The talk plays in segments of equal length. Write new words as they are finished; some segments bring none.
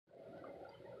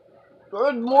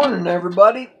Good morning,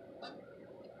 everybody.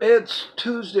 It's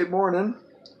Tuesday morning.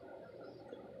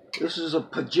 This is a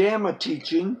pajama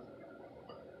teaching.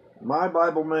 My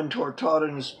Bible mentor taught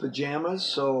in his pajamas,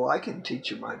 so I can teach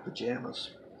you my pajamas.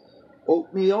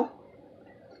 Oatmeal,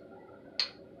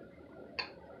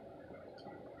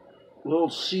 a little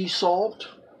sea salt,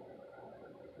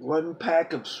 1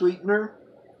 pack of sweetener,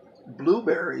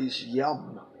 blueberries,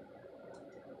 yum.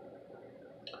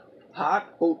 Hot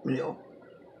oatmeal.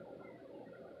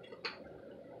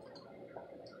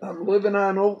 I'm living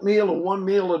on oatmeal and 1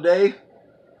 meal a day.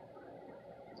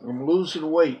 I'm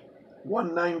losing weight,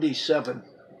 197.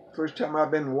 First time I've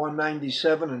been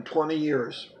 197 in 20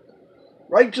 years.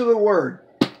 Right to the Word.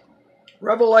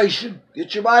 Revelation.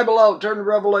 Get your Bible out, turn to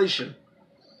Revelation.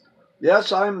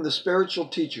 Yes, I'm the spiritual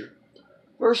teacher.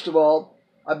 First of all,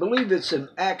 I believe it's in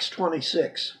Acts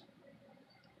 26.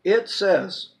 It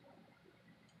says,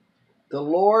 the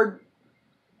Lord,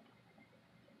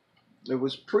 it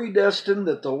was predestined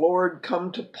that the Lord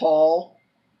come to Paul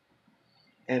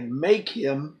and make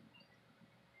him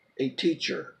a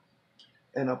teacher,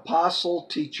 an apostle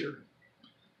teacher.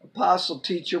 Apostle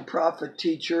teacher, prophet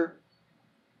teacher,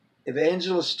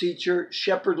 evangelist teacher,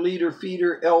 shepherd leader,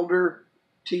 feeder, elder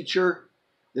teacher,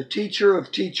 the teacher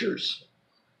of teachers.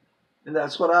 And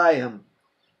that's what I am.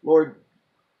 Lord,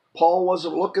 Paul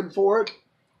wasn't looking for it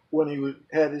when he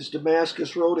had his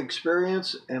Damascus Road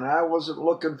experience, and I wasn't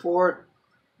looking for it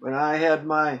when I had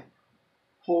my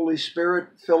Holy Spirit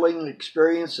filling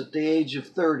experience at the age of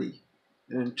 30.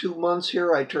 And in 2 months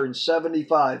here, I turned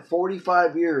 75.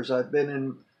 45 years I've been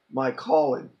in my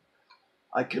calling.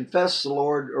 I confessed the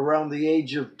Lord around the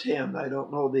age of 10. I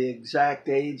don't know the exact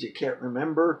age. I can't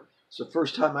remember. It's the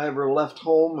first time I ever left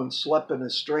home and slept in a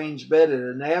strange bed at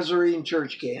a Nazarene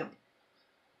church camp.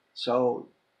 So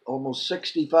almost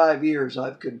 65 years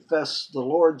I've confessed the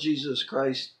Lord Jesus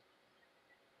Christ,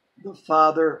 the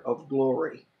Father of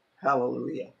glory.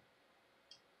 Hallelujah.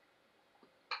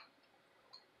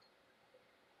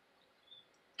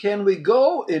 Can we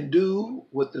go and do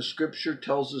what the Scripture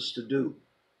tells us to do?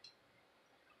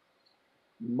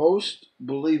 Most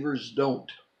believers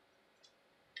don't.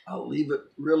 I'll leave it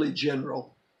really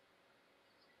general.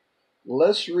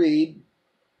 Let's read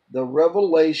the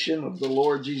revelation of the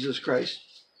Lord Jesus Christ.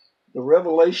 The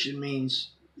revelation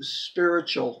means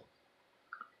spiritual.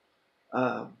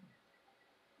 I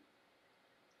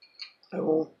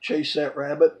won't chase that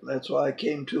rabbit. That's why I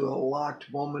came to a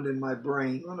locked moment in my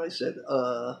brain when I said,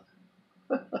 The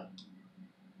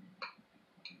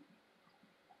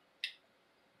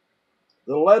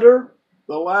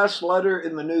last letter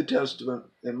in the New Testament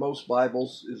in most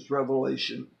Bibles is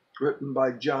Revelation, written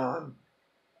by John,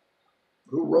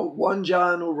 who wrote 1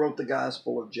 John, who wrote the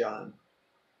Gospel of John.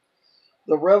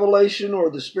 The revelation,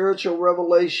 or the spiritual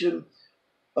revelation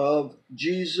of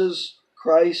Jesus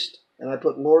Christ, and I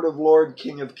put Lord of Lords,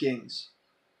 King of Kings.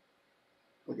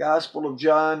 The Gospel of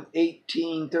John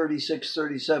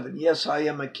 18:36-37. Yes, I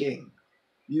am a king.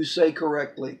 You say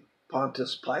correctly,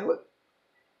 Pontius Pilate.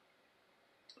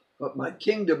 But my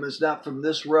kingdom is not from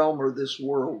this realm or this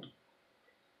world.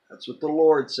 That's what the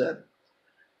Lord said.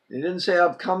 He didn't say,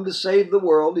 I've come to save the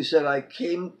world. He said, I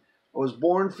was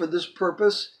born for this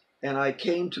purpose, and I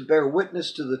came to bear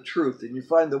witness to the truth. And you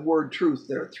find the word truth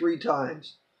there 3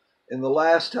 times. And the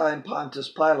last time Pontius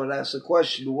Pilate asked the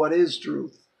question, what is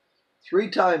truth?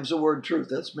 3 times the word truth.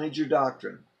 That's major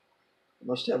doctrine. I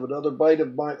must have another bite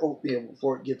of my oatmeal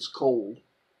before it gets cold.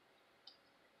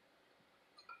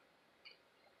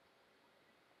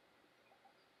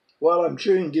 While I'm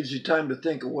chewing, gives you time to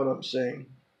think of what I'm saying.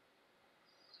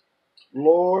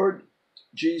 Lord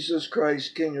Jesus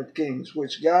Christ, King of Kings,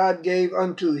 which God gave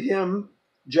unto him,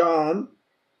 John,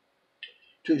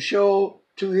 to show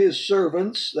to his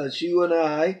servants, that's you and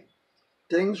I,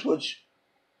 things which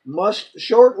must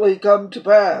shortly come to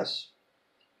pass.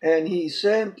 And he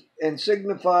sent and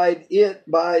signified it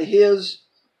by his,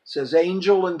 says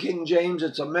angel in King James,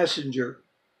 it's a messenger,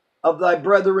 of thy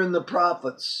brethren the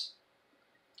prophets.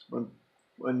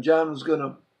 When John was going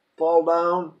to fall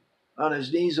down on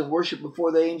his knees and worship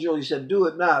before the angel, he said, do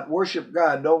it not. Worship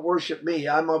God. Don't worship me.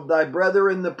 I'm of thy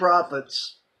brethren the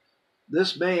prophets.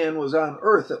 This man was on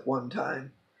earth at one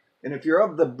time. And if you're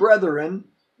of the brethren,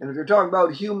 and if you're talking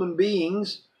about human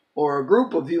beings or a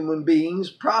group of human beings,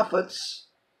 prophets,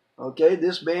 okay,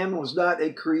 this man was not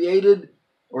a created,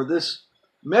 or this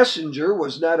messenger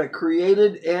was not a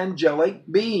created angelic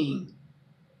being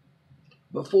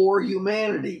before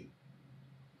humanity.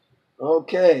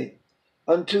 Okay,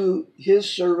 unto his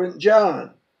servant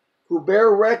John, who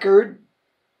bear record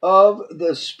of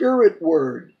the Spirit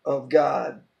word of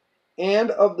God, and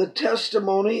of the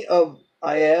testimony of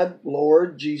I add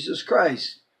Lord Jesus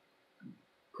Christ.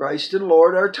 Christ and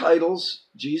Lord are titles.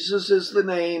 Jesus is the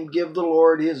name. Give the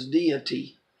Lord his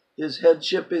deity. His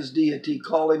headship, his deity.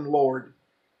 Call him Lord.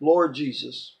 Lord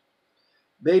Jesus.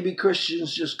 Baby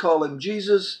Christians just call him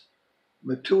Jesus.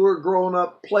 Mature,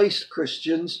 grown-up, placed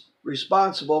Christians,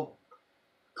 responsible,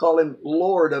 call him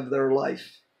Lord of their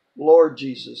life. Lord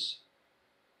Jesus.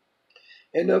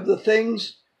 And of the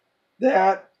things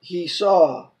that he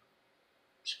saw.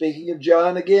 Speaking of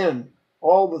John again,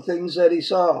 all the things that he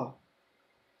saw.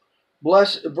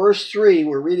 Verse 3,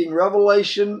 we're reading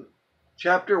Revelation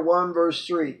chapter 1, verse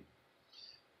 3.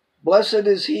 Blessed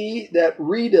is he that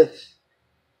readeth,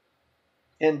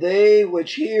 and they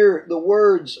which hear the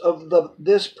words of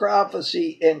this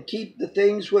prophecy, and keep the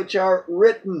things which are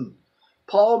written.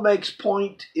 Paul makes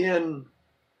point in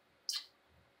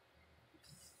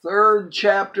 3rd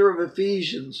chapter of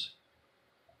Ephesians.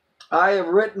 I have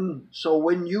written, so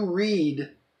when you read,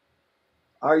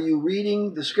 are you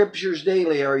reading the scriptures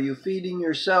daily? Are you feeding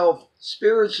yourself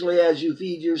spiritually as you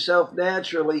feed yourself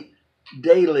naturally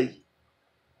daily?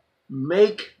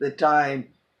 Make the time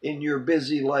in your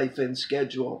busy life and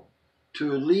schedule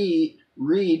to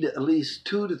read at least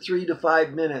 2 to 3 to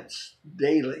 5 minutes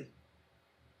daily.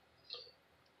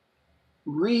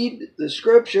 Read the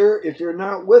scripture if you're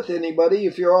not with anybody,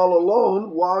 if you're all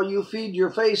alone, while you feed your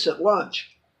face at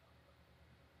lunch.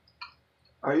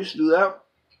 I used to do that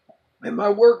in my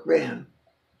work van.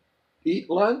 Eat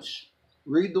lunch,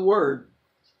 read the word.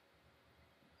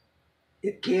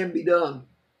 It can be done.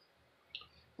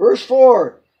 Verse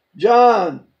 4,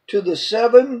 John, to the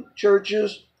 7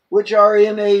 churches which are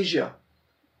in Asia.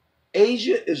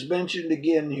 Asia is mentioned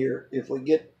again here if we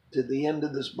get to the end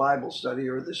of this Bible study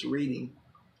or this reading.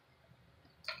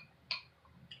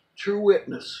 True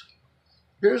witness.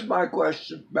 Here's my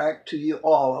question back to you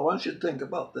all. I want you to think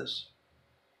about this.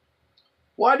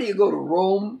 Why do you go to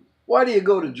Rome? Why do you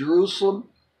go to Jerusalem?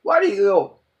 Why do you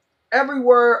go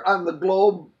everywhere on the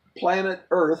globe, planet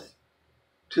Earth,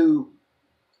 to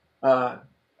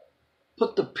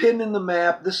put the pin in the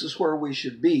map? This is where we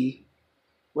should be.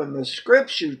 When the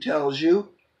scripture tells you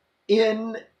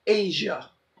in Asia.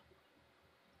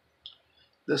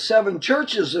 The 7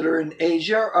 churches that are in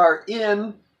Asia are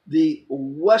in the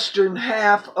western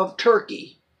half of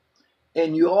Turkey.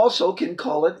 And you also can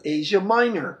call it Asia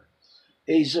Minor.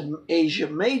 Asia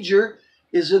Major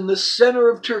is in the center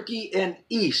of Turkey and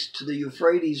east to the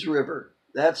Euphrates River.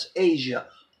 That's Asia.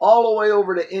 All the way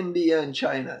over to India and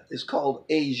China is called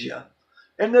Asia.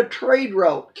 And the trade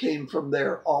route came from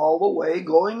there all the way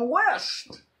going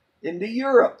west into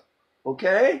Europe.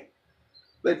 Okay?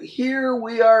 But here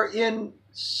we are in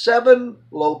 7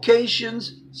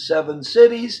 locations, 7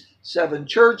 cities, 7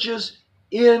 churches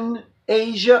in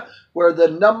Asia, where the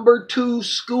number 2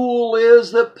 school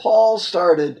is that Paul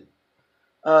started.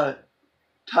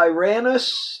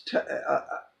 Tyrannus,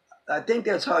 I think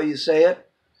that's how you say it.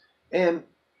 And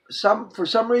for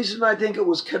some reason, I think it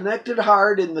was connected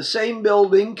hard in the same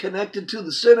building, connected to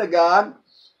the synagogue.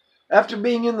 After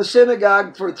being in the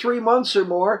synagogue for 3 months or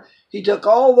more, he took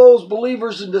all those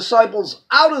believers and disciples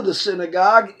out of the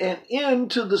synagogue and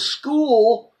into the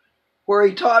school where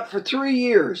he taught for 3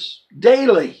 years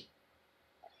daily.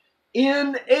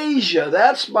 In Asia,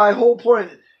 that's my whole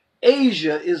point.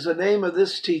 Asia is the name of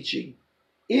this teaching.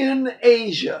 In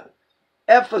Asia.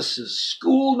 Ephesus,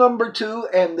 school number 2,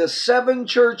 and the 7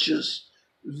 churches.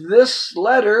 This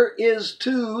letter is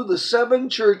to the 7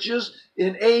 churches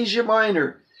in Asia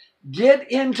Minor. Get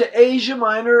into Asia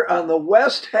Minor on the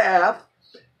west half,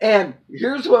 and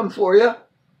here's one for you.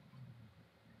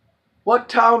 What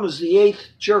town is the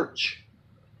 8th church?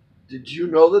 Did you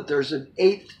know that there's an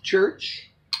 8th church?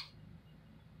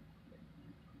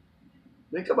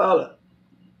 Think about it.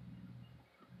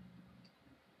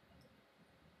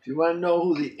 If you want to know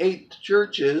who the 8th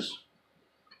church is,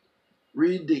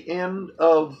 read the end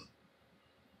of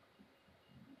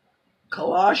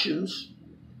Colossians.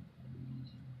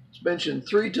 It's mentioned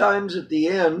 3 times at the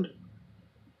end.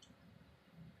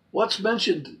 What's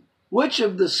mentioned? Which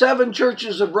of the 7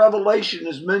 churches of Revelation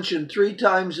is mentioned 3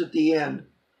 times at the end?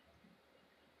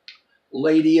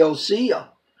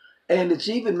 Laodicea. And it's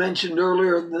even mentioned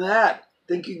earlier than that.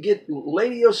 I think you get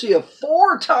Laodicea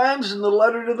 4 times in the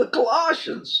letter to the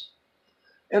Colossians.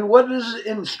 And what does it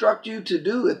instruct you to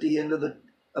do at the end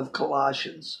of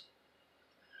Colossians?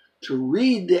 To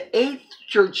read the 8th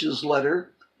church's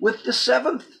letter with the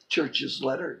 7th church's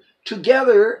letter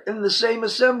together in the same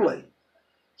assembly.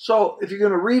 So if you're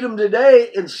going to read them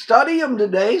today and study them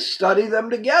today, study them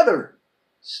together.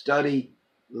 Study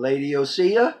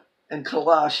Laodicea and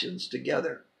Colossians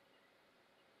together.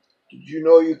 Did you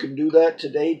know you can do that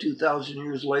today, 2,000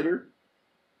 years later?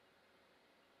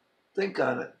 Think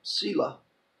on it. Selah.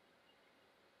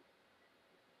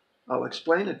 I'll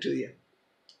explain it to you.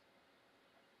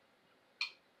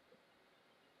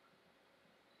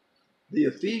 The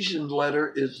Ephesians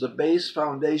letter is the base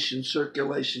foundation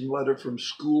circulation letter from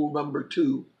school number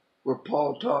 2, where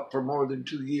Paul taught for more than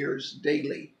 2 years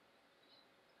daily.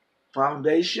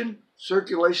 Foundation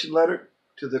circulation letter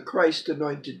to the Christ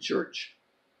anointed church.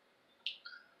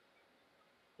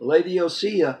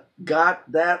 Laodicea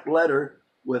got that letter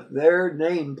with their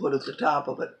name put at the top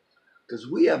of it, because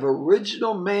we have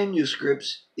original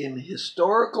manuscripts in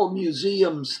historical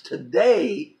museums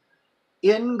today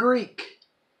in Greek.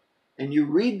 And you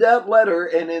read that letter,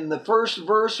 and in the first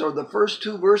verse or the first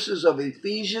 2 verses of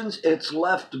Ephesians, it's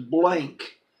left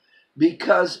blank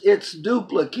because it's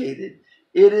duplicated.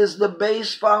 It is the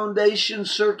base foundation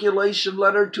circulation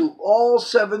letter to all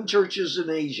 7 churches in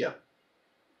Asia.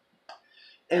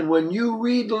 And when you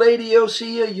read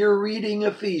Laodicea, you're reading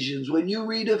Ephesians. When you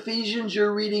read Ephesians,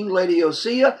 you're reading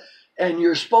Laodicea. And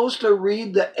you're supposed to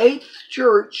read the 8th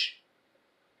church,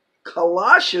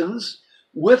 Colossians,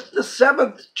 with the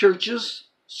 7th church's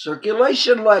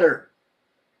circulation letter.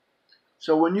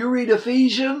 So when you read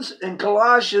Ephesians and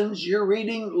Colossians, you're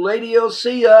reading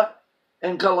Laodicea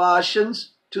and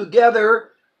Colossians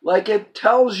together, like it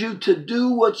tells you to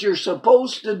do what you're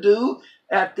supposed to do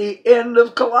at the end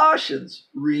of Colossians.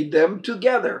 Read them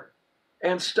together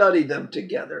and study them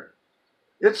together.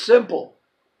 It's simple.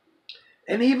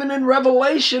 And even in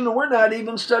Revelation, we're not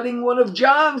even studying one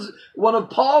of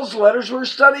Paul's letters. We're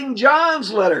studying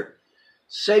John's letter.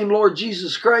 Same Lord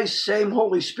Jesus Christ, same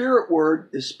Holy Spirit word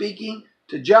is speaking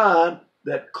to John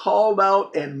that called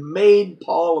out and made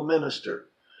Paul a minister.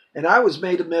 And I was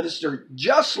made a minister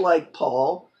just like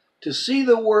Paul to see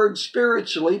the word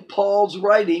spiritually, Paul's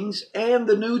writings and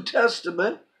the New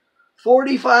Testament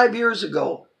 45 years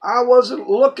ago. I wasn't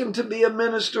looking to be a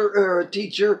minister or a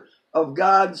teacher of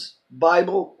God's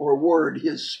Bible or word,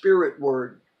 his spirit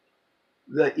word,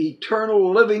 the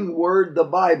eternal living word, the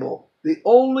Bible, the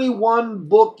only one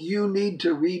book you need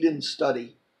to read and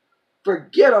study.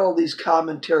 Forget all these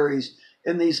commentaries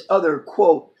and these other,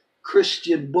 quote,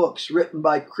 Christian books written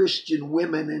by Christian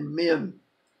women and men.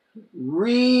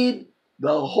 Read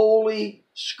the Holy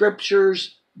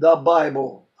Scriptures, the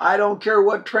Bible. I don't care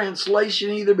what translation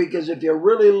either, because if you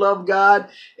really love God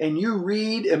and you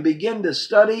read and begin to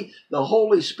study, the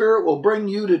Holy Spirit will bring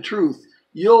you to truth.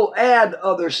 You'll add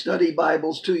other study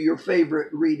Bibles to your favorite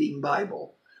reading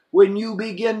Bible when you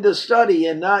begin to study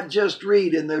and not just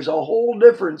read. And there's a whole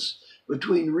difference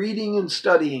between reading and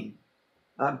studying.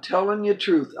 I'm telling you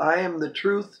truth. I am the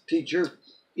truth teacher,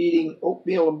 eating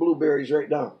oatmeal and blueberries right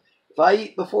now. If I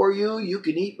eat before you, you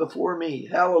can eat before me.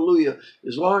 Hallelujah.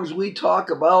 As long as we talk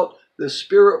about the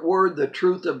Spirit word, the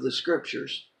truth of the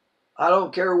Scriptures. I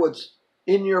don't care what's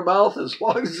in your mouth as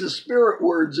long as the Spirit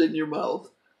word's in your mouth.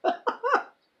 I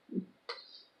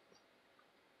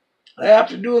have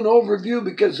to do an overview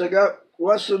because I got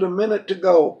less than a minute to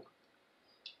go.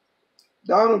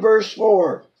 Down to verse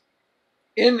 4.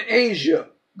 In Asia,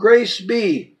 grace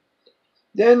be.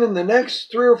 Then in the next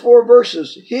 3 or 4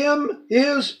 verses, him,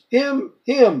 his,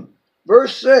 him.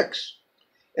 Verse 6,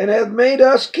 and have made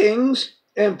us kings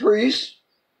and priests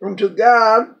unto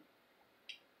God,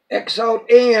 X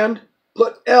out and,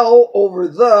 put L over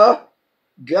the,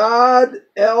 God,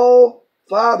 L,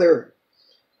 Father.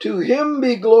 To him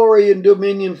be glory and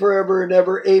dominion forever and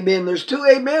ever. Amen. There's 2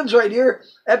 amens right here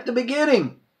at the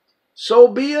beginning. So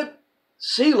be it.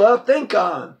 Selah, think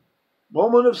on.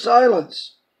 Moment of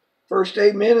silence. First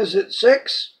amen is at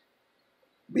 6.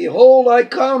 Behold, I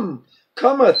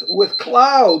cometh with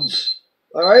clouds.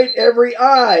 All right, every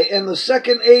eye. And the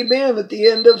second amen at the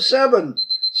end of 7.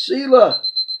 Selah.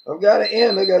 I've got to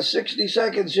end. I got 60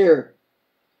 seconds here.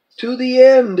 To the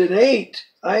end in 8.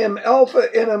 I am Alpha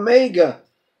and Omega,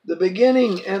 the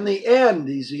beginning and the end.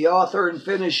 He's the author and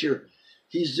finisher.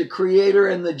 He's the creator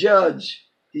and the judge.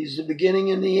 He's the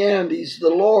beginning and the end. He's the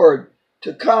Lord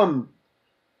to come.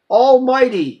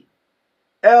 Almighty.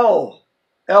 El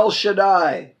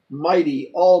Shaddai,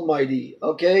 mighty, almighty,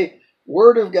 okay?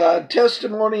 Word of God,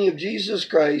 testimony of Jesus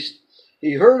Christ.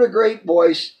 He heard a great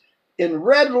voice in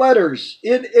red letters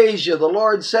in Asia. The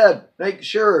Lord said, make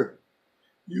sure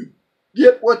you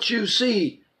get what you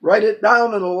see. Write it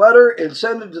down in a letter and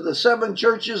send it to the 7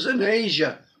 churches in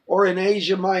Asia or in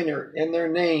Asia Minor, and they're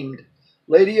named.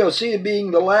 Laodicea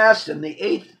being the last, and the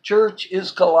 8th church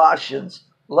is Colossians.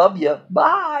 Love you.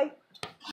 Bye.